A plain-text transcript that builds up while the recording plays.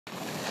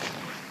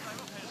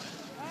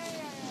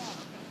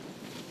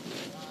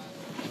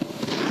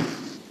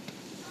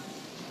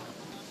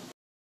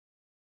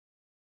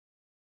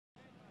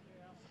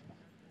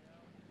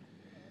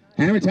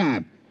Hammer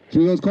time.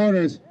 Through those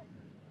corners.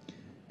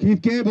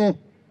 Keith Gable.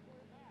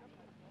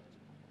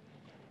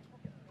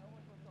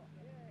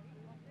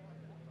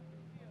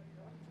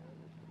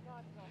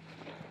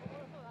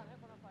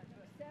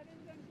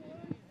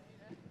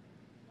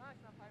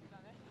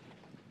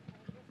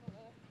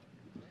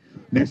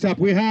 Next up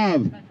we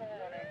have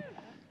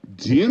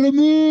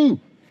Jiromu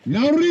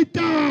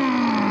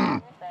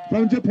Narita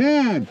from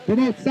Japan,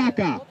 from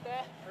Osaka.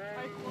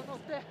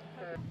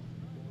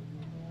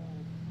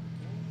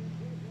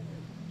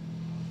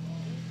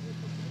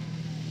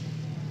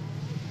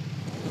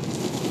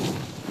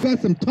 Got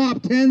some top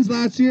 10s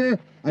last year,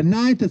 a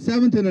 9th, a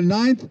 7th, and a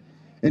 9th,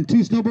 and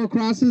 2 snowboard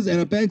crosses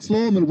and a bank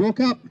slalom and World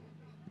Cup.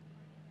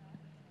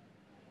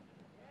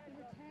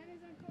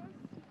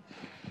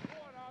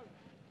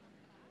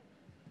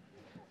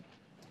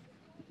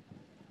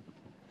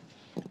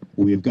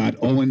 We've got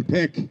Owen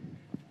Pick.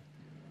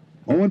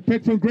 Owen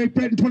Pick from Great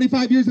Britain,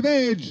 25 years of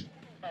age.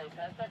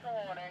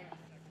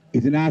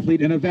 He's an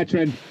athlete and a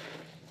veteran.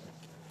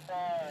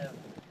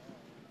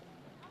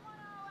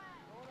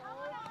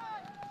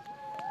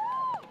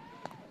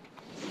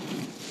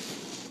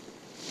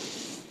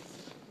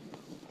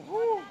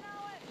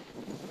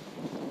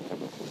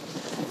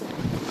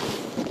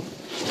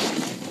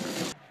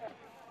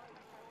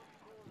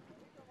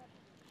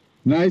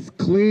 Nice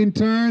clean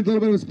turns, a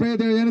little bit of a spray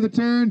there at the end of the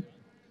turn.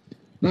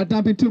 Not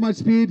dumping too much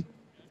speed.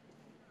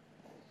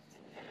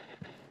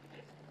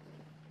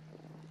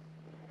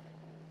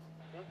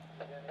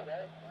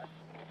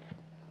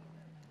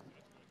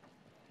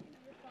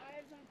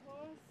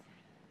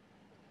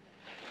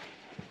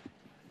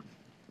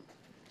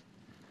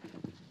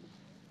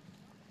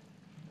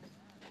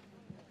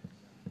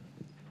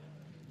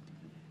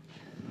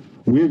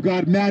 We've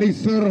got Matti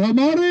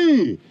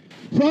Surhamari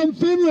from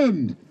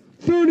Finland,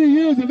 30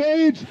 years of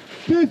age.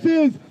 This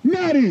is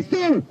Matti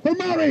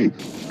Surhamari.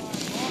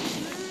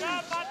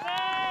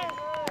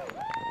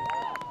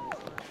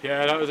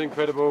 Yeah, that was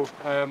incredible.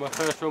 My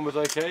first run was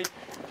okay.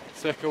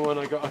 Second one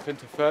I got up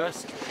into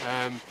first,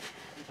 and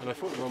I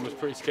thought the one was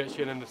pretty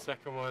sketchy. And then the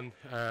second one,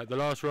 the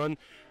last run,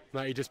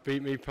 Matty just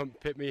beat me,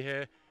 pipped me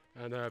here.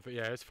 And but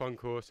yeah, it's a fun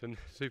course and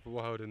super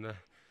wild in there.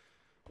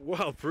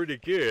 Well, pretty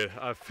good.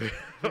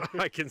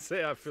 I can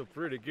say I feel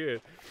pretty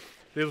good.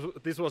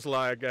 This was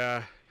like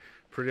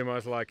pretty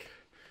much like,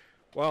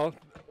 well,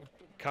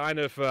 kind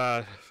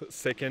of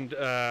second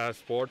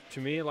sport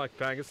to me, like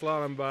bank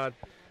slalom, but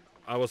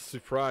I was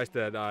surprised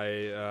that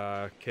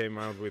I came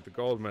out with the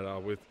gold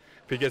medal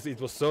because it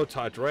was so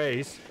tight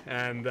race,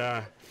 and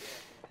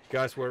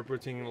guys were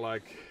putting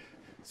like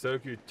so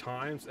good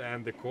times,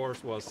 and the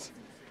course was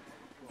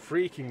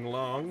freaking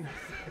long.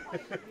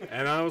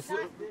 And I was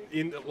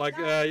in like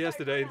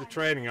yesterday in the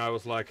training, I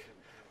was like,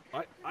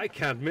 I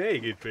can't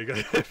make it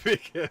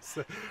because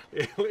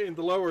in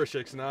the lower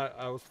section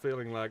I was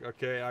feeling like,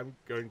 okay, I'm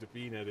going to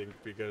be netting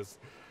because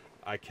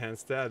I can't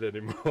stand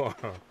anymore.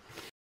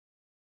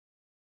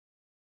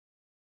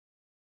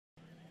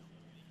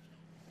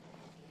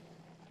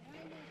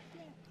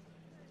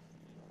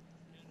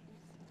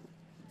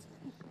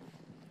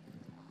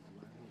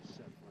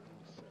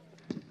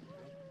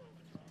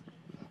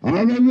 All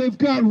right, we've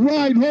got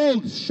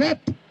Reinhold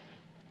Schepp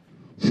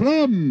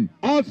from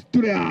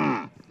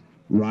Austria.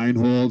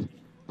 Reinhold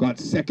got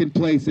second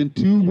place in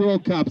 2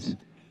 World Cups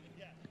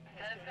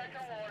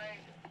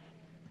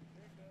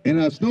in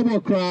a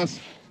snowboard cross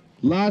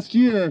last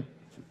year.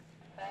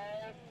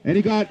 And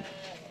he got,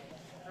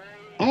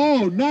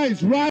 oh,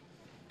 nice, right.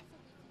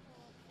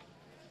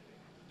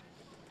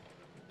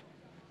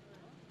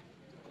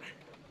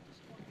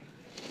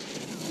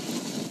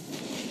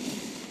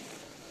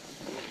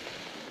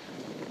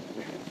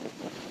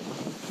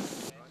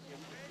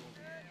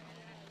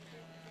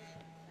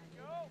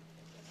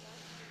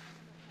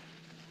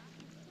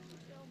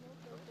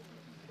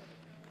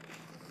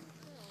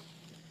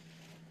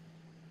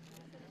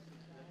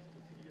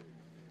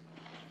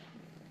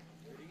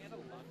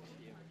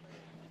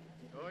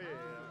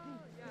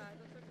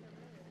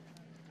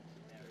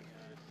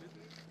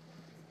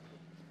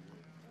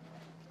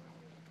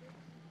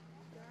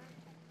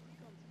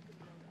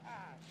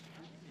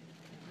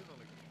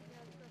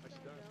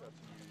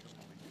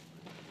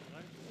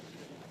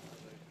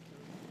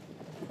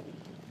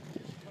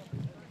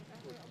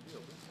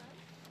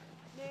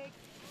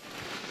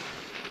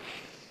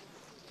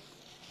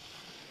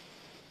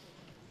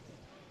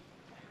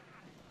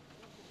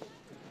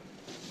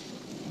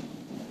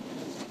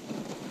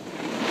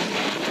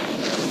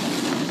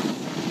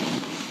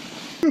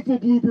 Beautiful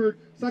bluebird,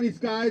 sunny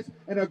skies,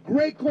 and a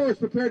great course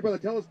prepared by the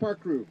Telus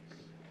Park crew.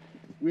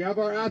 We have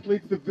our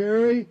athletes, the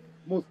very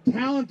most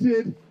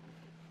talented,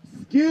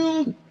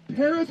 skilled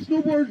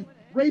para-snowboard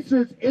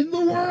racers in the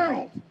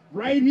world,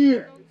 right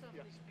here.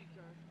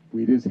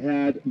 We just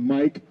had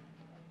Mike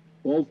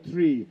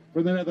Oltree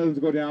from the Netherlands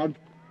go down.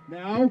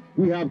 Now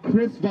we have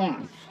Chris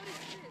Voss.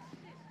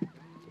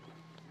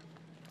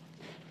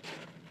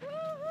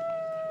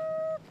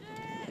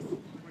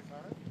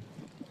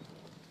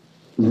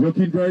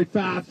 Looking very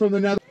fast from the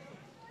Netherlands.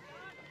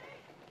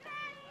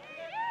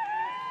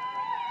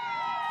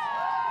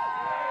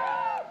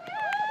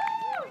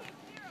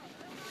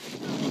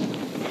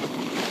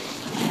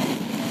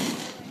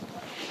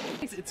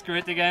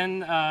 great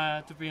again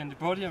to be on the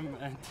podium,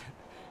 and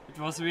it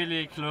was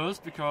really close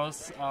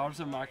because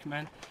also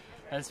Markman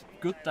has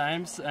good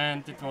times,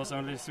 and it was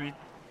only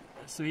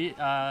three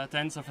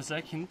tenths of a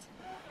second,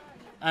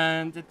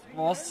 and it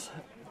was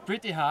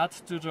pretty hard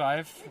to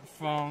drive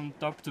from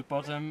top to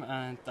bottom,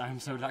 and I'm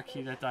so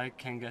lucky that I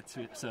can get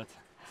third. So.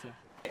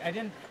 I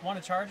didn't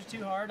want to charge it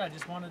too hard. I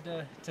just wanted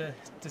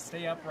to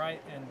stay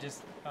upright and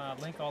just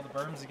link all the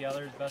berms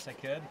together as best I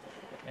could,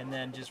 and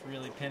then just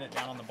really pin it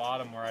down on the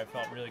bottom where I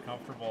felt really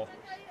comfortable.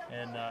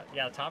 And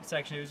yeah, the top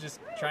section, it was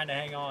just trying to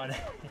hang on.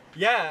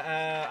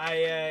 Yeah,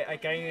 I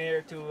came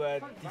here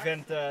to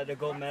defend the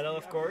gold medal,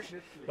 of course,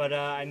 but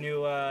I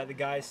knew the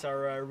guys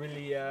are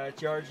really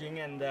charging,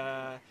 and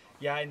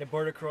yeah, in the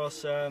border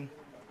cross it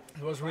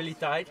was really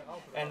tight,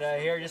 and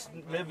here just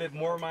a little bit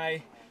more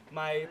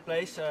my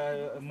place,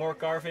 more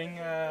carving,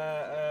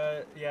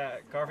 yeah,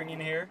 carving in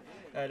here.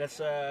 That's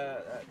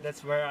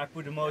where I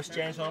put the most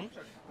chance on.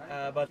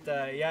 But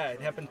yeah,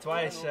 it happened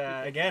twice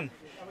again.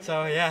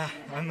 So yeah,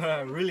 I'm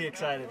really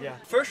excited. Yeah,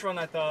 first run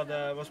I thought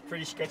was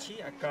pretty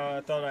sketchy. I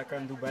thought I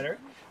could do better,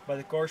 but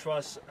the course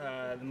was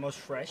the most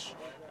fresh,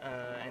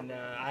 and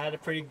I had a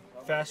pretty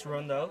fast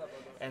run though.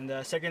 And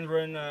the second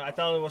run I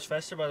thought it was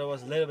faster, but it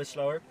was a little bit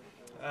slower.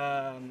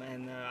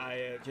 And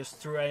I just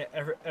threw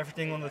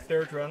everything on the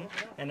third run,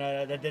 and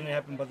that didn't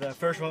happen. But the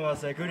first one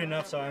was good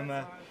enough, so I'm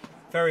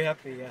very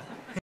happy. Yeah.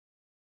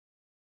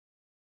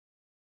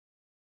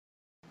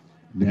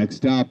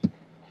 Next up,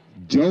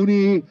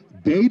 Joni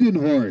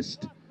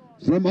Badenhorst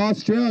from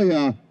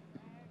Australia,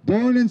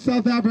 born in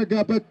South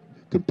Africa but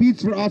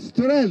competes for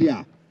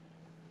Australia.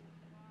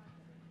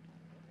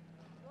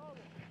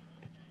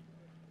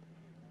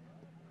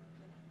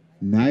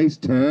 Nice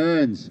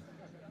turns.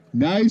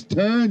 Nice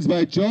turns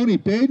by Joni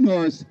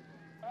Badenhorst.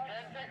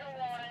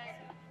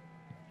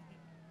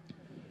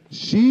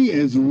 She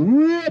is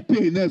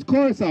ripping this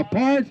course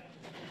apart.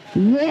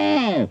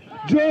 Wow,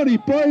 Joni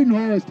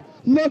Badenhorst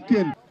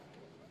looking.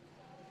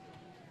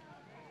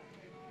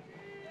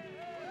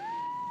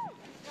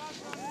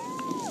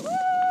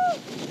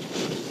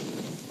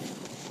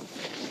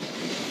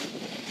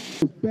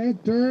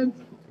 Bank turns.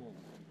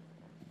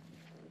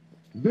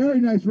 Very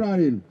nice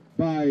riding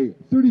by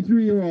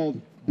 33-year-old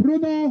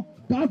Bruno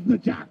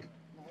Bosnachak.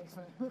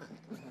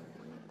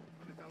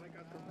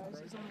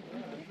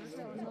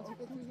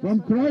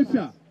 From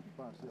Croatia.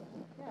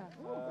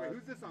 Wait,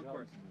 who's this on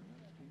course?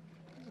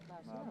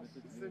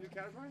 Is this a new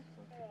category?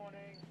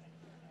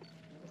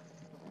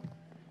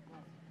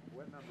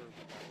 What number is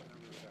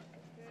that?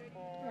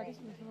 Ja, dit is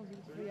misschien wel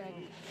jij.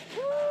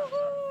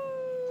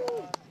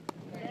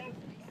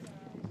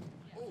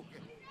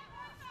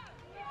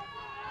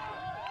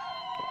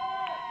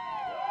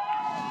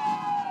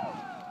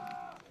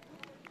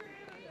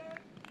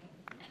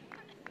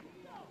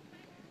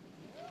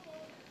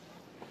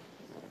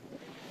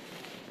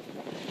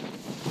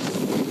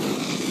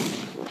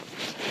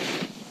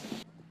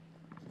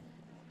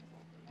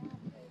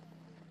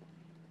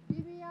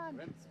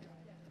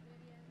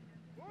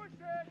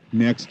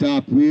 Next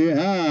up, we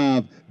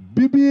have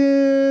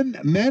Bibian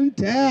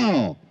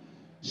Mentel.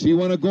 She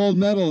won a gold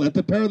medal at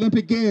the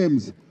Paralympic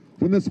Games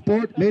when the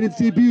sport made its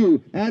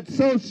debut at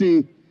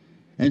Sochi.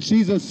 And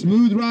she's a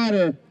smooth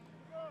rider,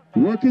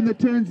 working the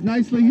turns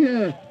nicely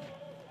here.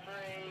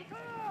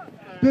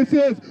 This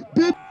is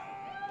Bib.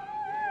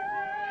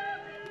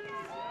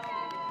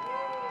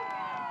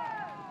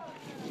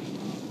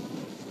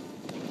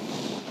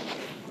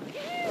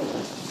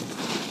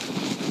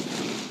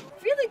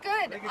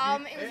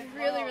 It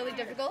was really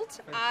difficult.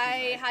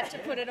 I had to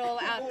put it all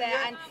out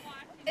there, and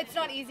it's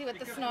not easy with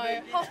the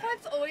snow.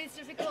 Halfpipe's always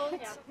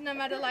difficult, no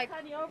matter like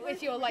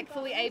if you're like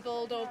fully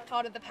abled or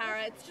part of the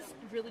para. It's just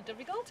really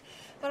difficult.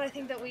 But I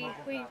think that we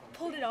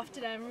pulled it off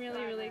today. I'm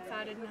really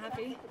excited and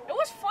happy. It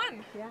was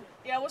fun.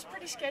 Yeah, it was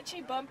pretty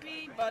sketchy,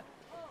 bumpy, but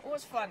it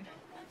was fun.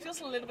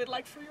 Feels a little bit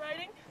like free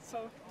riding,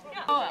 so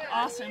yeah. Oh,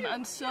 awesome.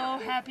 I'm so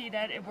happy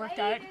that it worked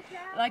out.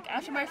 Like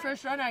after my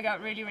first run I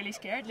got really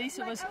scared.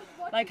 Lisa was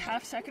like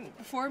half second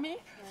before me,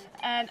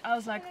 and I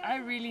was like, I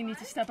really need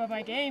to step up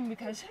my game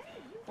because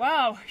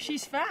wow,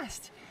 she's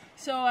fast.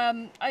 So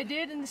I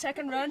did in the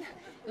second run.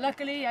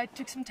 Luckily I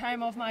took some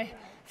time off my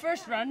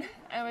first run.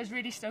 I was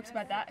really stoked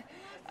about that.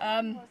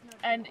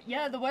 And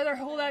yeah, the weather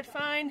held out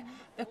fine.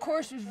 The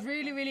course was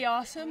really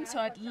awesome, so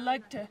I'd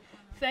like to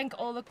thank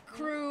all the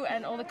crew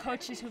and all the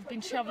coaches who've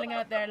been shoveling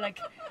out there like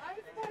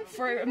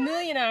for a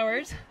million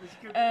hours.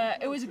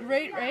 It was a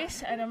great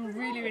race and I'm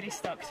really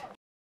stoked.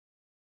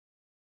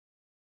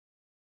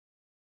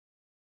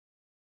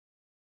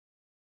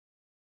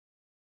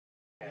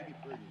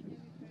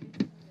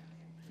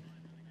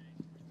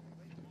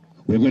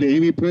 We've got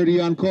Amy Purdy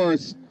on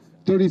course,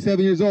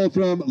 37 years old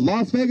from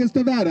Las Vegas,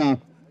 Nevada.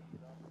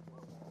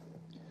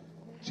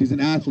 She's an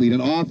athlete,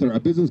 an author, a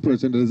business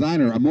person, a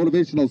designer, a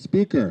motivational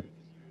speaker.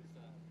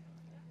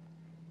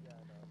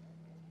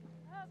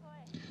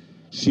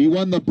 She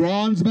won the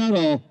bronze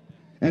medal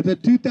at the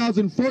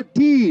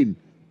 2014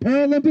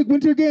 Paralympic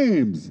Winter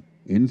Games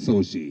in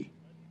Sochi.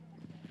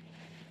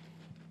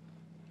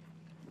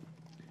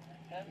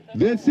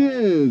 This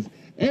is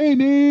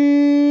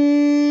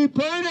Amy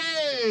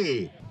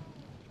Purdy.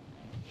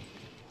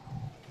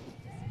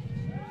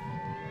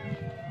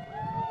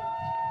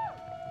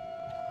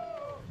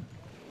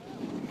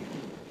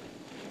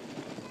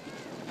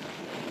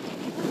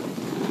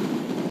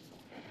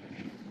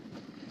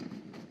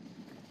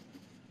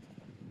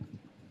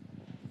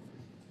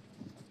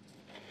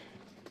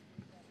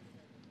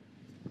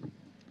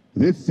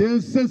 This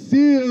is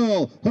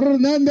Cecile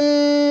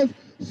Hernandez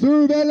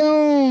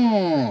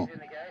Cervelon,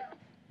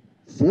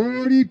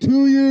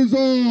 42 years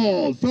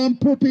old, from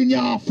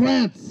Perpignan,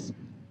 France.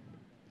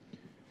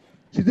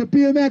 She's a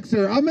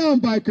BMXer, a mountain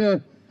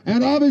biker,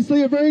 and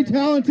obviously a very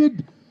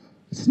talented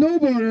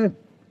snowboarder.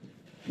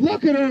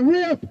 Look at her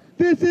rip.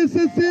 This is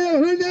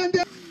Cecile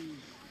Hernandez.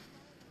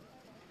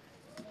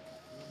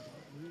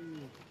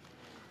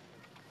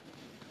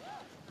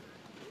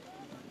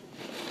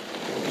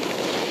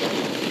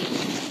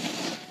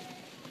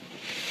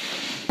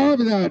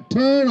 With a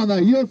turn on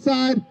the heel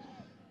side,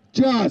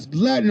 just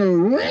letting her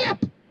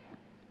rip.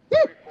 Woo.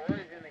 44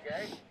 is in the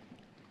gate.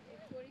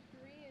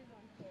 43 is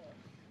on course.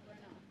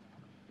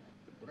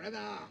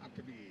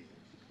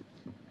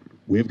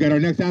 We've got our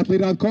next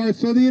athlete on course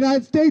for the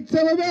United States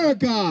of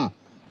America,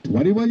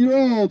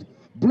 21-year-old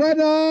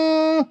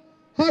Brenna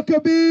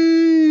Huckabee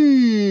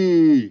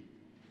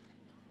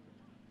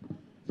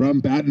from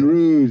Baton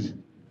Rouge,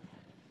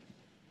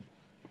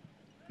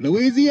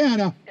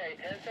 Louisiana. Okay,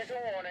 10-second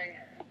warning.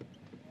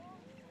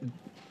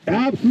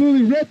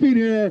 Absolutely ripping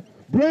here.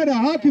 Brenna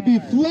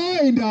Huckabee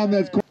flying down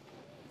this course.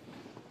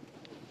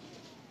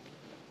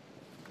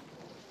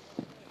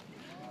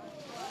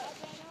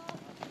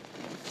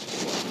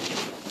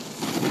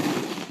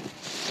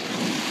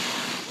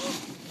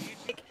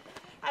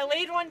 I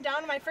laid one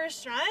down my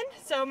first run,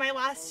 so my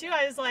last two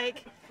I was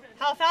like,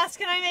 how fast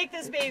can I make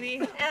this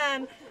baby?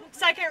 And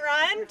second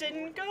run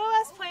didn't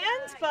go as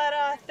planned, but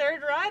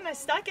third run I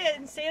stuck it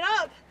and stayed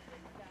up.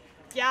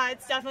 Yeah,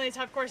 it's definitely a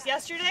tough course.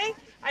 Yesterday,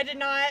 I did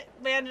not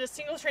land a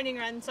single training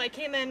run, so I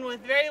came in with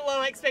very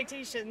low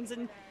expectations,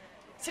 and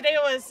today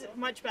was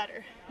much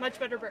better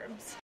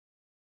berms.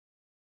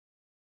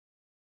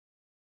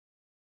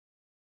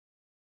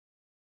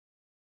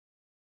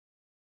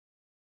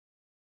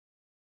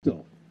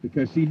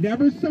 Because she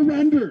never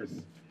surrenders.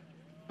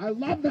 I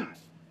love that.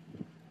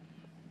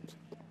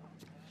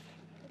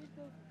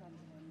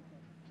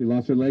 She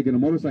lost her leg in a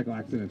motorcycle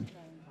accident.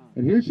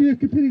 And here she is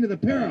competing in the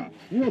Para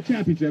World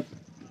Championship.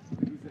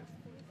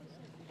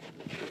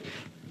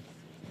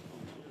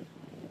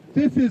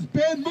 This is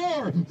Ben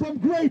Moore from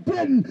Great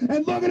Britain,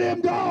 and look at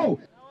him go!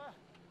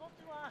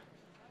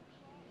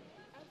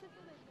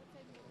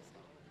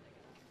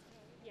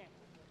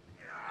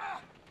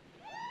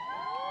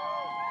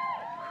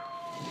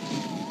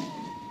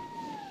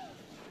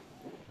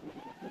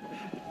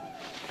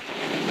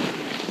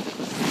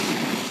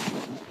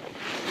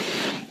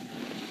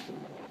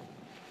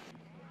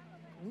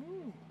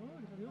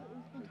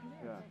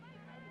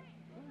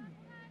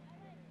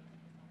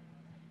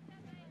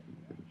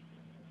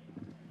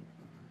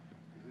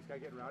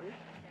 Getting rowdy?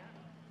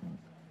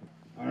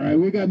 All right,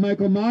 we got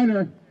Michael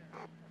Miner.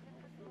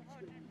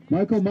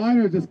 Michael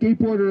Miner is a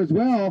skateboarder as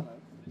well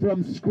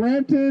from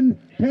Scranton,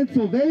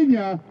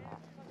 Pennsylvania.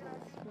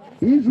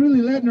 He's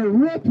really letting her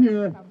rip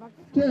here,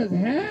 just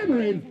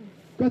hammering.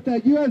 Got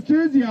that U.S.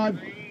 jersey on.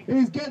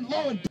 He's getting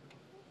low and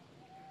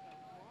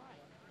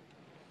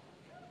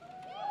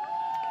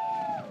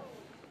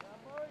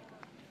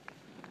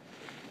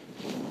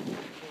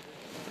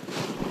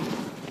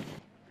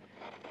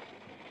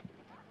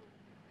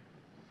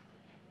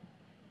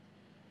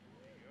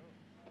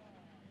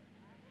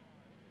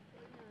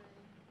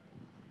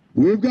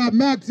we've got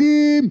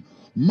Maxime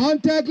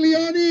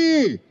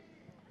Montaglioni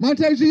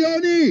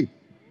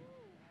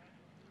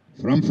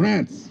from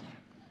France,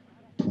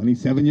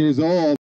 27 years old.